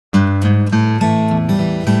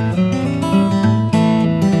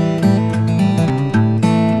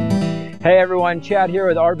everyone, Chad here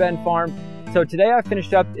with Our Bend Farm. So today I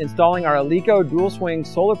finished up installing our ALEKO dual swing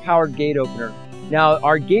solar powered gate opener. Now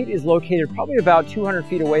our gate is located probably about 200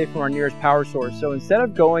 feet away from our nearest power source. So instead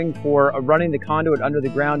of going for running the conduit under the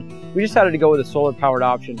ground, we decided to go with a solar powered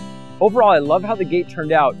option. Overall, I love how the gate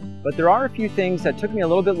turned out, but there are a few things that took me a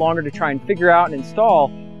little bit longer to try and figure out and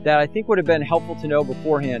install that I think would have been helpful to know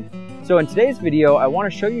beforehand. So in today's video, I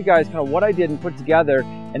want to show you guys kind of what I did and put together,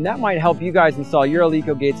 and that might help you guys install your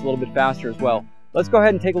ALEKO gates a little bit faster as well. Let's go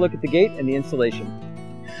ahead and take a look at the gate and the installation.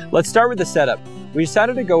 Let's start with the setup. We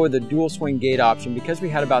decided to go with the dual swing gate option because we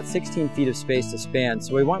had about 16 feet of space to span,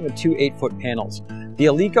 so we went with two 8-foot panels. The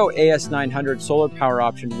ALEKO AS900 solar power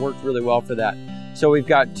option worked really well for that. So we've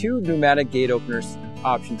got two pneumatic gate openers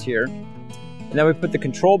options here. And then we put the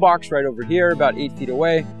control box right over here, about 8 feet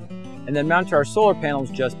away, and then mount our solar panels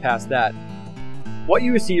just past that. What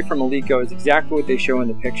you receive from ALEKO is exactly what they show in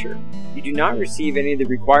the picture. You do not receive any of the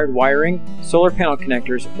required wiring, solar panel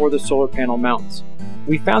connectors, or the solar panel mounts.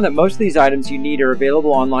 We found that most of these items you need are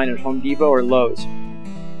available online at Home Depot or Lowe's.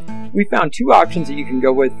 We found two options that you can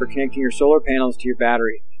go with for connecting your solar panels to your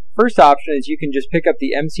battery. First option is you can just pick up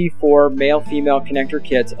the MC4 male-female connector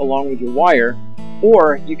kits along with your wire,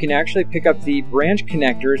 or you can actually pick up the branch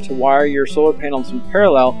connectors to wire your solar panels in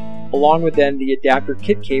parallel, along with then the adapter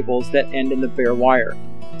kit cables that end in the bare wire.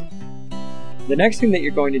 The next thing that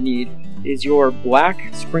you're going to need is your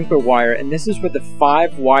black sprinkler wire, and this is with the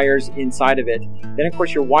 5 wires inside of it. Then of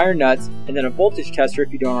course your wire nuts, and then a voltage tester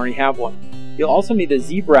if you don't already have one. You'll also need the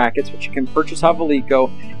Z brackets, which you can purchase off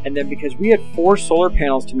ALEKO, and then because we had 4 solar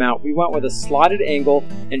panels to mount, we went with a slotted angle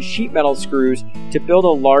and sheet metal screws to build a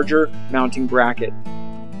larger mounting bracket.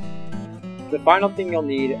 The final thing you'll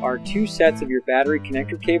need are 2 sets of your battery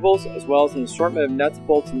connector cables, as well as an assortment of nuts,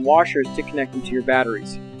 bolts, and washers to connect them to your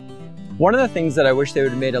batteries. One of the things that I wish they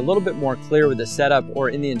would have made a little bit more clear with the setup or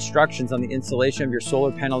in the instructions on the installation of your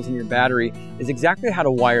solar panels and your battery is exactly how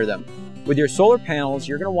to wire them. With your solar panels,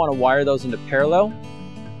 you're going to want to wire those into parallel,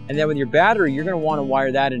 and then with your battery, you're going to want to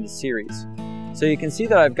wire that into series. So you can see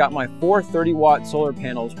that I've got my 4 30-watt solar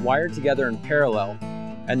panels wired together in parallel,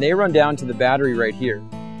 and they run down to the battery right here.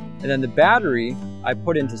 And then the battery I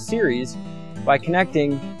put into series by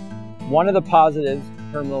connecting one of the positive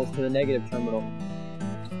terminals to the negative terminal.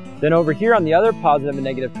 Then over here on the other positive and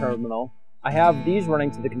negative terminal, I have these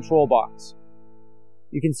running to the control box.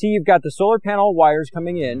 You can see you've got the solar panel wires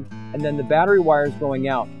coming in, and then the battery wires going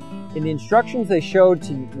out. In the instructions they showed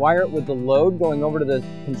to wire it with the load going over to the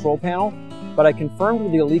control panel, but I confirmed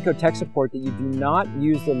with the ALEKO tech support that you do not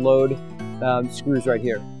use the load screws right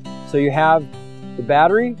here. So you have the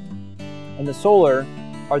battery and the solar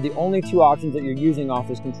are the only 2 options that you're using off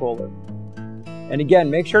this controller. And again,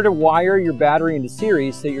 make sure to wire your battery into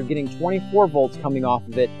series so you're getting 24 volts coming off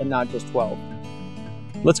of it and not just 12.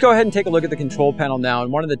 Let's go ahead and take a look at the control panel now,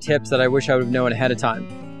 and one of the tips that I wish I would have known ahead of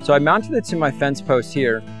time. So I mounted it to my fence post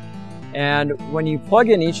here, and when you plug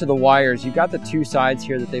in each of the wires, you've got the 2 sides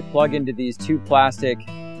here that they plug into these 2 plastic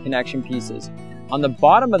connection pieces. On the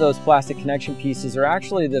bottom of those plastic connection pieces are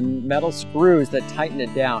actually the metal screws that tighten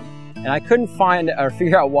it down. And I couldn't find or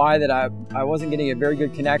figure out why that I wasn't getting a very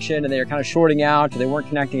good connection, and they were kind of shorting out, or they weren't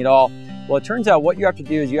connecting at all. Well, it turns out what you have to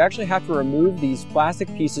do is you actually have to remove these plastic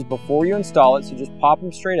pieces before you install it, so just pop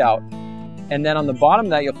them straight out. And then on the bottom of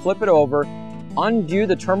that, you'll flip it over, undo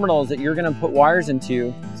the terminals that you're going to put wires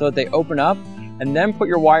into so that they open up, and then put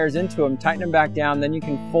your wires into them, tighten them back down, then you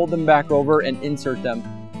can fold them back over and insert them.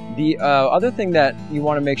 The other thing that you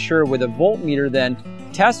want to make sure with a voltmeter then,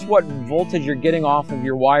 test what voltage you're getting off of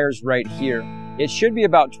your wires right here. It should be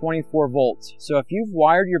about 24 volts. So if you've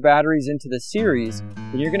wired your batteries into the series,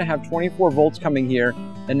 then you're going to have 24 volts coming here,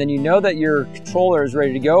 and then you know that your controller is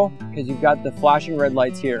ready to go because you've got the flashing red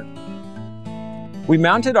lights here. We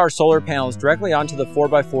mounted our solar panels directly onto the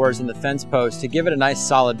 4x4s in the fence post to give it a nice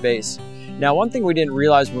solid base. Now, one thing we didn't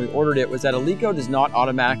realize when we ordered it was that ALEKO does not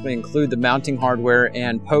automatically include the mounting hardware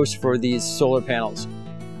and posts for these solar panels.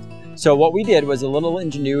 So what we did was a little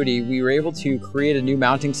ingenuity. We were able to create a new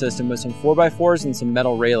mounting system with some 4x4s and some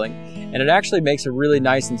metal railing, and it actually makes a really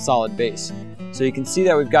nice and solid base. So you can see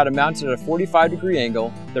that we've got it mounted at a 45-degree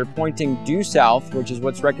angle. They're pointing due south, which is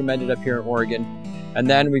what's recommended up here in Oregon. And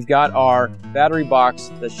then we've got our battery box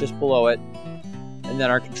that's just below it, and then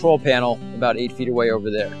our control panel about 8 feet away over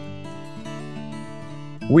there.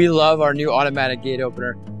 We love our new automatic gate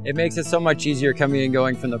opener. It makes it so much easier coming and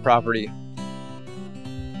going from the property.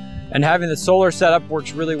 And having the solar setup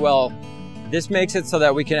works really well. This makes it so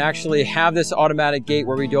that we can actually have this automatic gate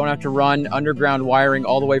where we don't have to run underground wiring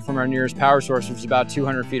all the way from our nearest power source, which is about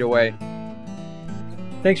 200 feet away.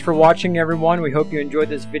 Thanks for watching, everyone. We hope you enjoyed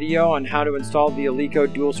this video on how to install the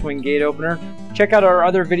ALEKO dual swing gate opener. Check out our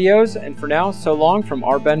other videos, and for now, so long from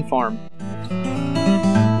our Ben Farm.